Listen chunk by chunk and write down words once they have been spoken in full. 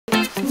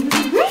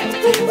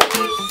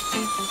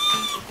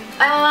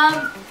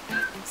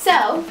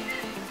So,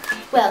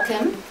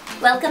 welcome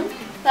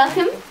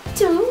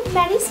to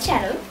Maddie's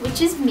channel,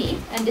 which is me,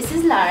 and this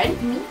is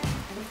Lauren.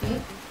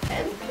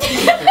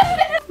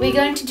 We're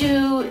going to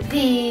do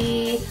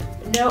the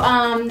no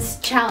arms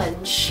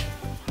challenge.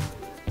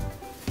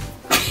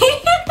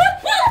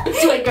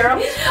 Do it,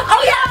 girl.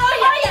 Oh yeah.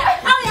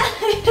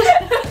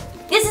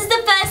 This is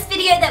the first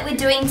video that we're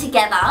doing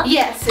together.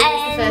 Yes, it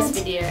is the first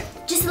video.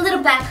 Just a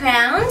little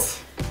background.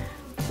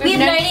 We've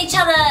known each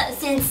other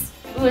since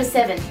we were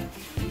 7. So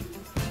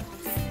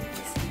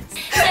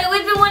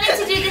we've been wanting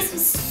to do this for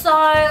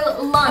so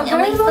long,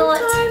 and we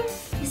thought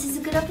this is a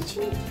good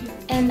opportunity.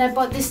 And I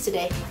bought this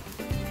today.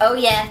 Oh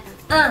yeah.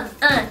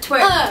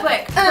 Twerk.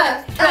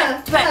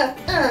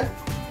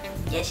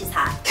 Yeah, she's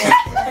hot.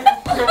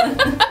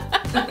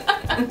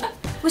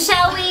 Well,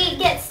 shall we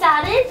get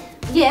started?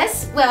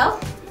 Yes, well,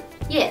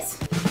 yes.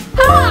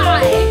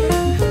 Hi!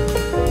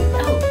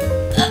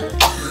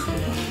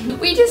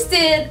 We just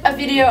did a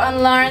video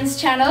on Lauren's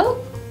channel.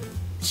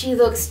 She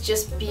looks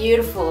just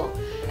beautiful.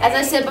 As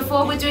I said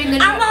before, we're doing the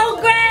I'm all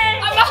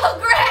grey!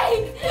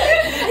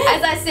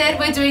 As I said,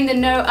 we're doing the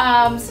no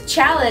arms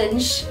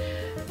challenge.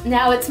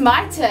 Now it's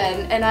my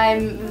turn, and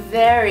I'm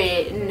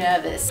very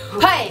nervous.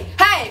 Hey,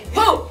 hey,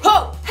 ho,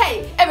 ho,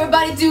 hey,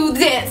 everybody do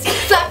this.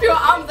 Flap your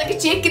arms like a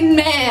chicken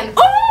man.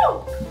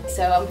 Oh!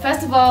 So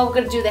first of all, we're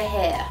gonna do the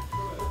hair.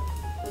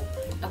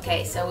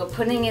 Okay, so we're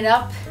putting it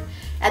up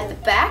at the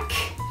back.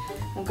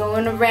 We're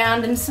going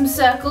around in some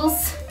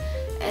circles.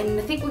 And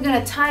I think we're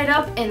gonna tie it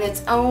up in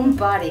its own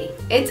body.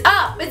 It's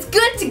up! It's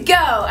good to go!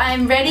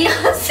 I'm ready.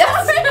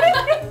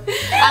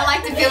 I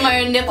like to feel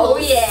my own nipples. Oh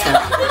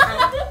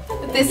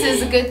yeah! This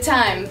is a good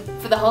time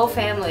for the whole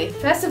family.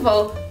 First of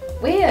all,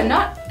 we are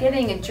not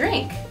getting a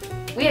drink.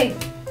 You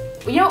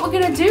know what we're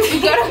gonna do?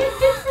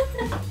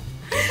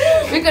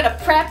 We're gonna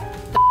prep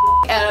the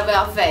out of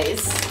our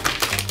face.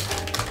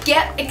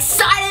 Get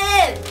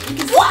excited!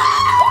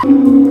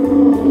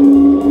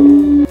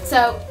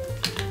 So,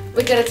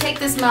 we're gonna take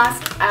this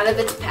mask out of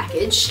its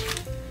package.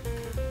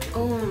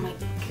 Oh my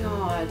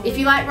god. If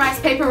you like rice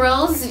paper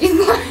rolls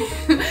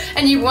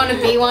and you want to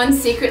be one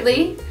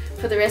secretly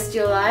for the rest of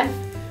your life,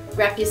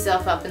 wrap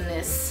yourself up in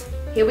this.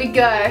 Here we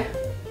go.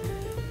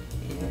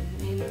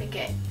 And make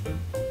it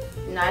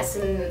nice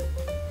and...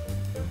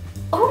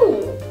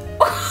 Oh!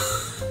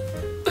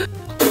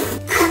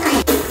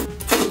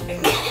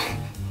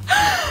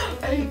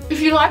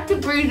 If you like to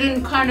breathe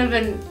in kind of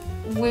a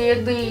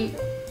weirdly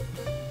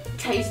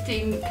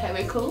tasting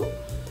chemical,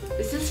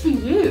 this is for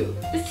you.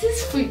 This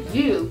is for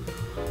you.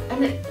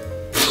 And it...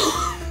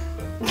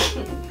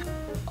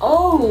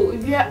 Oh,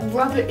 yeah,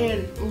 rub it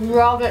in.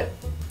 Rub it.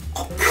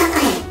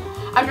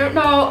 I don't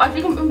know, I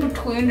think I'm in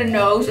between the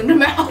nose and the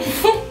mouth.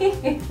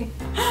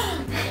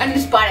 And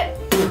just bite it.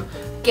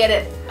 Get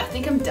it. I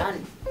think I'm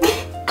done.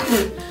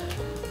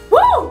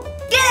 Woo!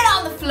 Get it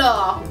on the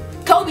floor.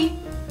 Kobe.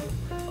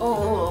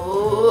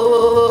 Oh.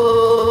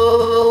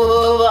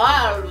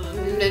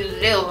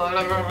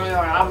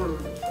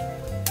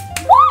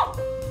 Woo!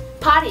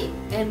 Party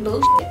and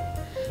bullshit.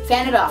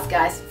 Fan it off,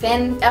 guys.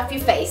 Fan off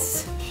your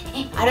face.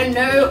 I don't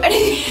know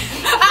anything.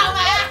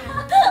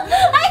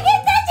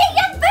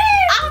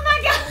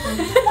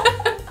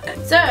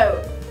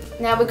 So,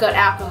 now we've got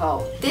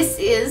alcohol. This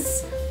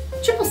is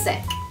triple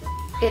sec.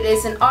 It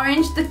is an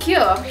orange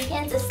liqueur. My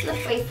hands are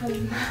slippery from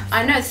your mouth.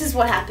 I know, this is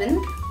what happened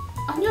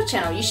on your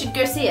channel. You should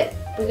go see it.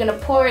 We're gonna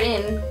pour it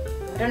in.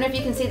 I don't know if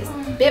you can see this.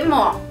 A bit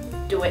more.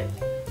 Do it.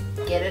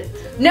 Get it.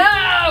 No!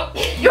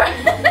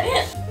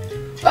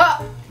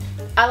 Oh,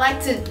 I like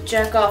to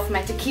jerk off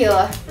my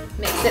tequila.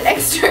 Makes it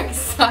extra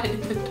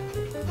excited.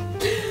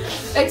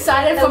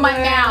 Excited for my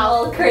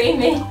mouth.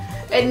 Creamy.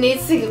 It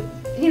needs to,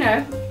 you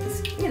know.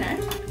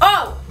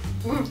 Oh!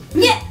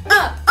 Yeah!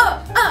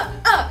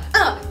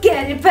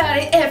 Get it,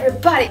 buddy,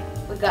 everybody!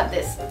 We got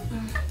this.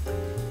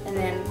 And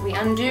then we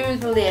undo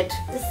the lid.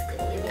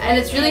 And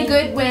it's really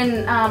good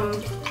when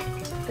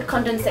the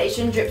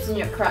condensation drips in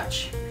your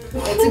crotch.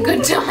 It's a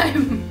good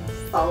time.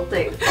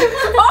 Salty.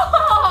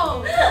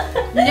 Oh!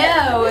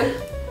 No!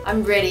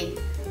 I'm ready.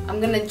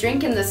 I'm gonna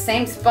drink in the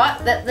same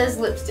spot that there's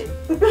lipstick.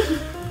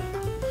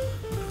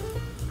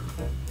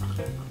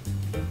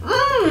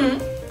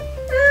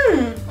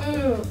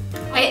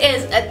 It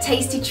is a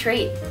tasty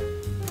treat.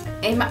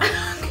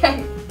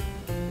 Okay.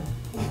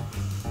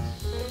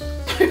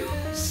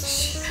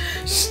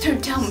 Shh,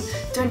 don't tell me.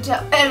 Don't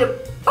tell Adam.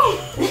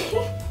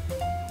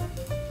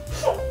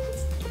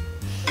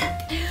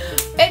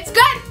 It's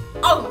good!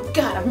 Oh my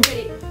god, I'm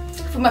ready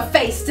for my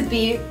face to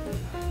be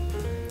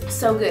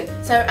so good.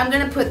 So I'm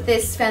gonna put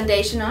this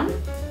foundation on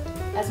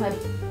as my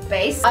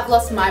base. I've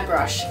lost my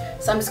brush,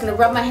 so I'm just gonna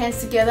rub my hands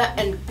together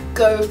and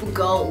go for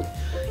gold.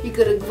 You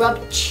gotta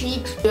rub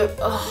cheeks.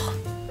 Oh.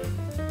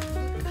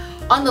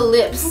 On the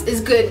lips is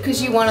good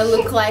because you want to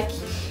look like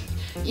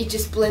you're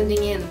just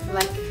blending in,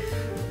 like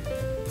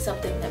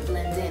something that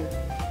blends in.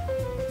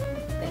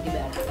 Think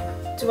about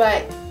it. Do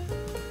I...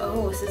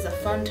 Oh, this is a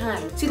fun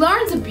time. See,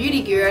 Lauren's a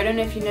beauty guru. I don't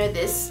know if you know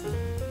this.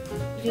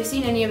 If you've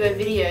seen any of her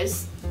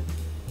videos.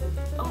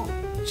 Oh,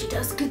 She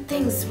does good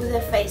things with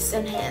her face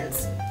and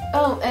hands.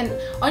 Oh, and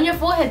on your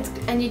forehead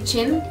and your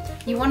chin,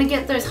 you want to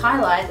get those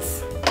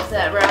highlights. Is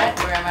that right?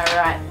 Or am I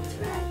right?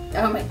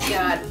 Oh my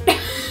god.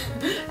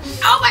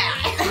 Oh my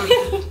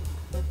eye!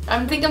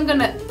 I think I'm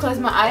gonna close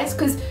my eyes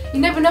because you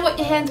never know what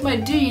your hands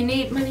might do. You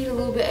might need a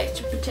little bit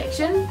extra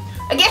protection,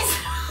 I guess.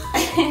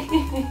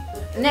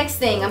 Next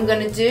thing I'm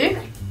gonna do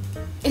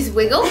is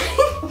wiggle.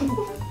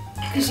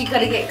 Because you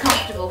gotta get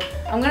comfortable.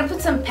 I'm gonna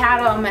put some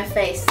powder on my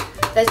face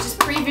that's just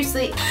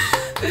previously.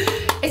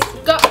 It's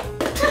a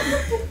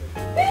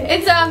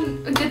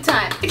good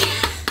time.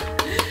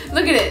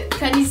 Look at it.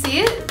 Can you see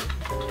it?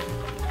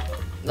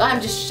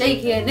 I'm just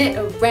shaking it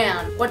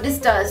around. What this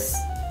does,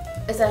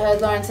 as I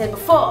heard Lauren say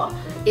before,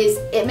 is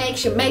it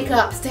makes your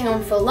makeup stay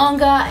on for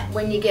longer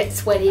when you get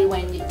sweaty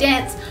when you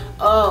dance.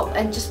 Oh,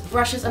 and just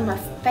brushes on my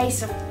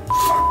face are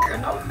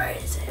fucking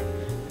amazing.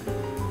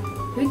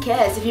 Who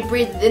cares if you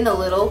breathe it in a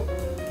little?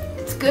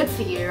 It's good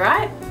for you,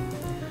 right?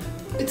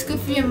 It's good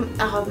for your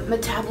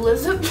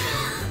metabolism.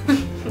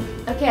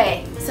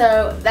 Okay,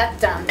 so that's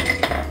done.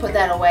 Put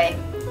that away.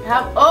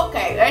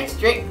 Okay, let's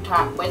drink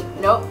time. Wait,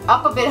 no,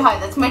 up a bit high.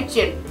 That's my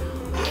chin.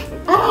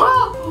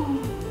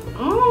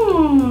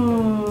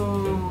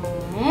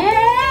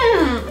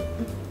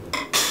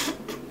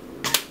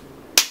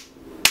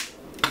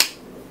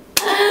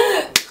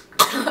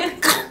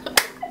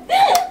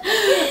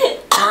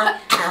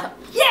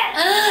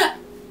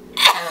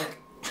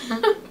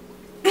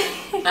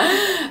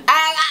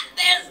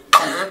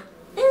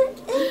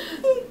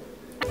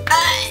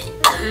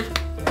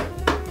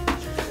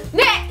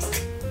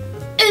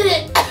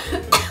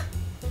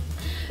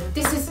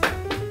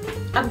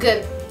 I'm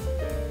good.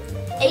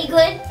 Are you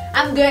good?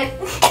 I'm good.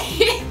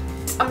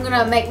 I'm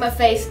gonna make my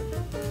face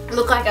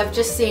look like I've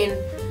just seen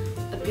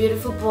a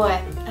beautiful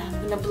boy.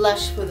 I'm gonna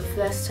blush for the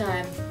first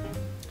time.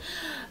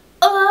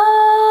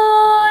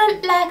 Oh,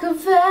 like a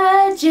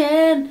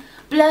virgin,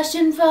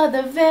 blushing for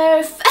the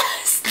very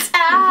first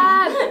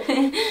time.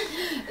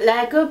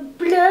 Like a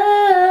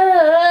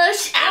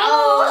blush.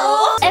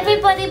 Ow.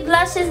 Everybody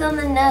blushes on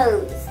the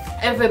nose.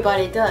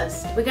 Everybody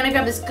does. We're gonna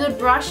grab this good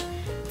brush.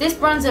 This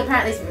bronzer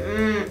apparently,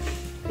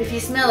 if you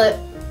smell it,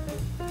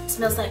 it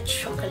smells like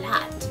chocolate.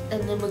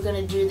 And then we're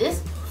gonna do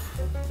this.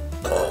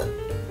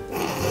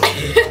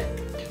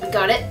 We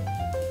got it.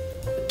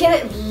 Get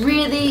it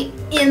really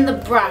in the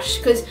brush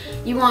because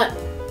you want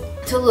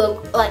to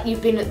look like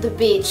you've been at the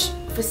beach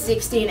for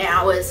 16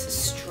 hours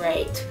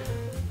straight.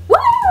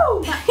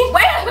 Woo!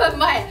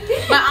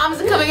 my arms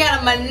are coming out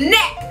of my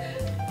neck.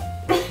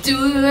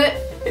 Do it.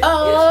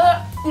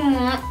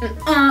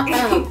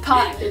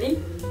 Partly.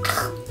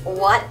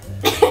 What?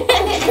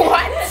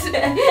 What?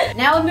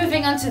 Now we're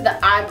moving on to the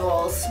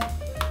eyeballs.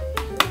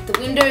 The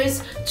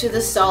windows to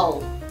the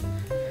soul.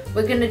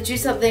 We're gonna do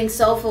something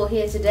soulful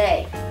here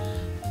today.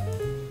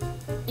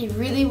 You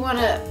really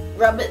wanna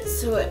rub it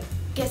so it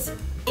gets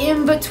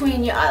in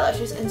between your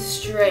eyelashes and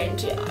straight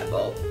into your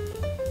eyeball.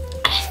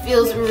 It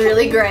feels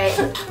really great.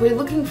 We're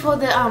looking for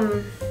the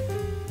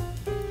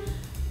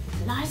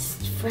nice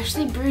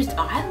freshly bruised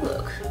eye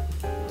look.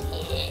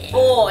 Yeah.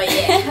 Oh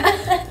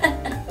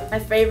yeah. My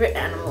favorite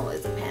animal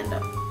is a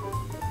panda.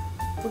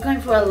 We're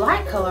going for a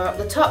light color up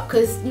the top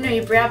because, you know,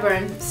 your brow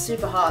bone is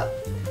super hot.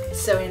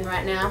 It's so in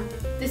right now.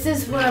 This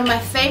is one of my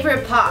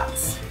favorite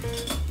parts.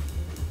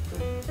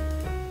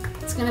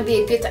 It's gonna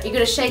be a good time. You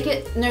gotta shake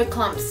it, no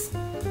clumps.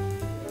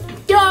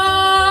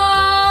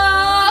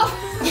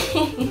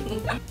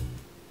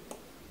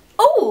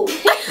 Oh!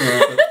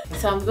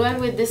 So I'm going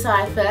with this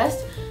eye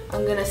first.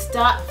 I'm gonna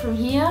start from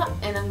here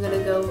and I'm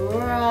gonna go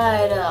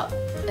right up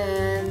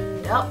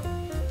and up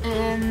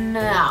and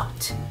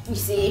out. You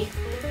see,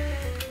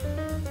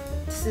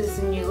 this is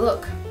a new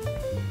look.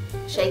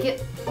 Shake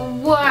it.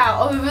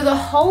 Wow, over the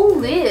whole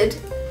lid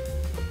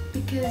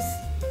because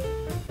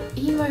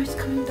emo's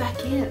coming back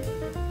in.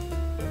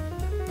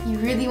 You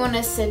really want to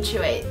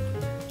accentuate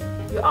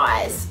your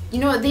eyes. You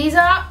know what these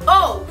are?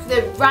 Oh,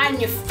 they're right in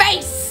your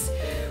face.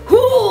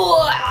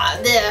 Ooh,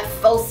 they're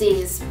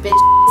falsies,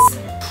 bitches.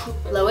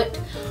 Blow it.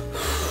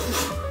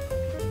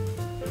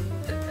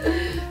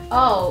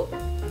 Oh.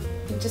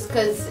 Just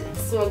because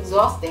it's so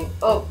exhausting.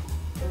 Oh,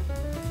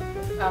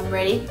 I'm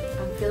ready.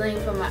 I'm feeling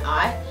it from my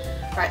eye.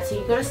 Right, so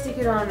you gotta stick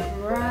it on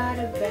right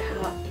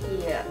about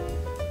here.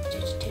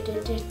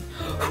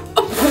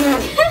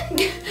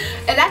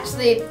 It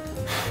actually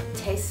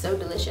tastes so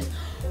delicious.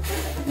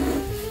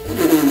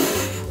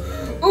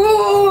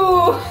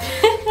 Ooh!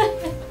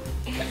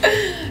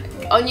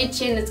 On your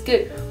chin, it's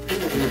good.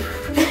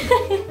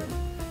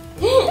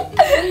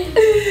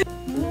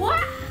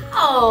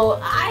 Wow,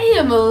 I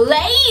am a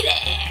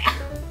lady.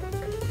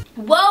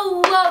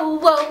 Whoa, whoa,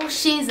 whoa,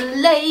 she's a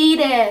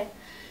lady.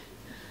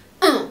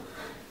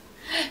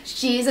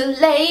 She's a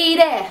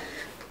lady.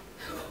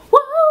 Whoa,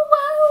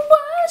 whoa,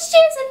 whoa,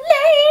 she's a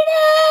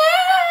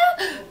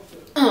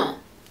lady.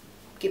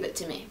 Give it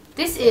to me.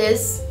 This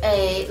is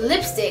a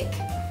lipstick,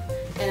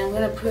 and I'm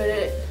gonna put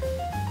it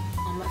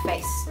on my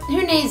face.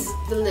 Who needs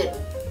the lid?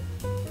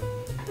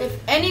 If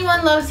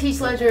anyone loves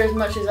Heath Ledger as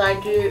much as I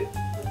do,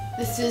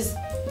 this is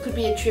could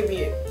be a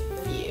tribute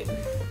for you.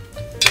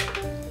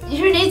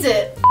 Who needs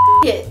it?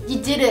 It, you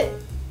did it.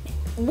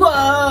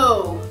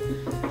 Whoa!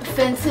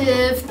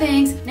 Offensive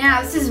things.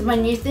 Now this is my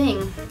new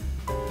thing.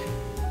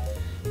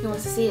 Who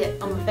wants to see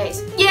it on my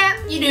face? Yeah,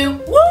 you do.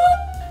 Woo!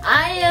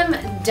 I am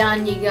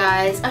done, you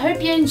guys. I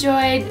hope you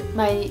enjoyed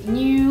my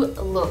new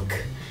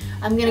look.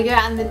 I'm gonna go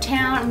out in the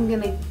town. I'm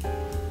gonna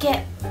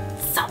get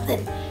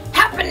something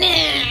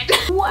happening.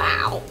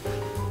 Wow.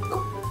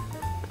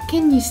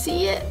 Can you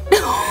see it?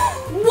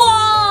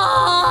 Whoa!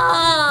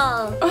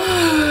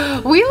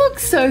 We look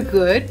so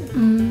good.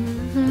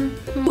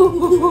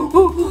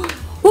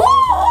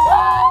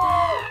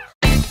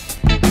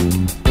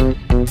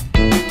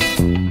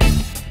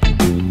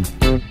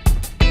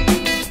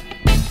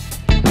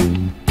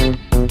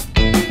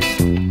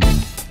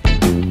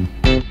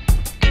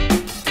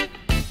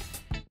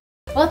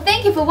 Well,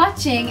 thank you for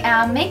watching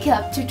our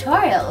makeup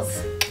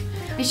tutorials.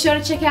 Be sure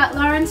to check out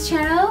Lauren's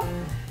channel.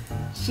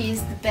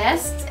 She's the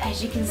best,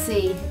 as you can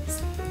see.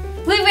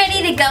 We're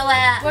ready to go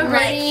out. We're and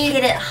ready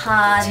hit it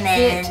hard, to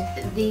man.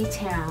 hit the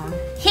town.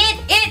 Hit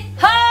it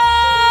hard!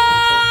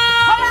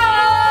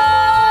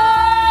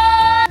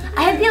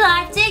 I hope you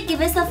liked it. Give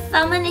us a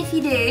thumb in if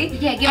you do.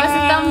 Yeah, give us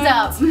a thumbs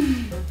up.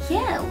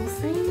 Yeah, we'll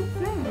see.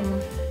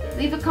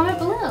 Leave a comment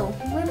below.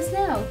 Let us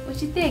know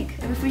what you think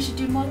and if we should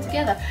do more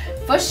together.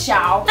 For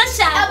sure. For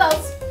sure.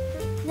 Elbows.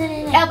 No.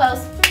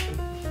 Elbows.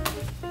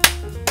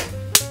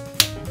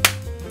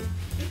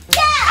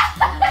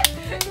 Yeah!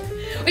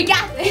 We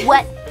got this.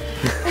 What?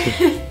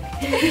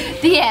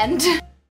 The end.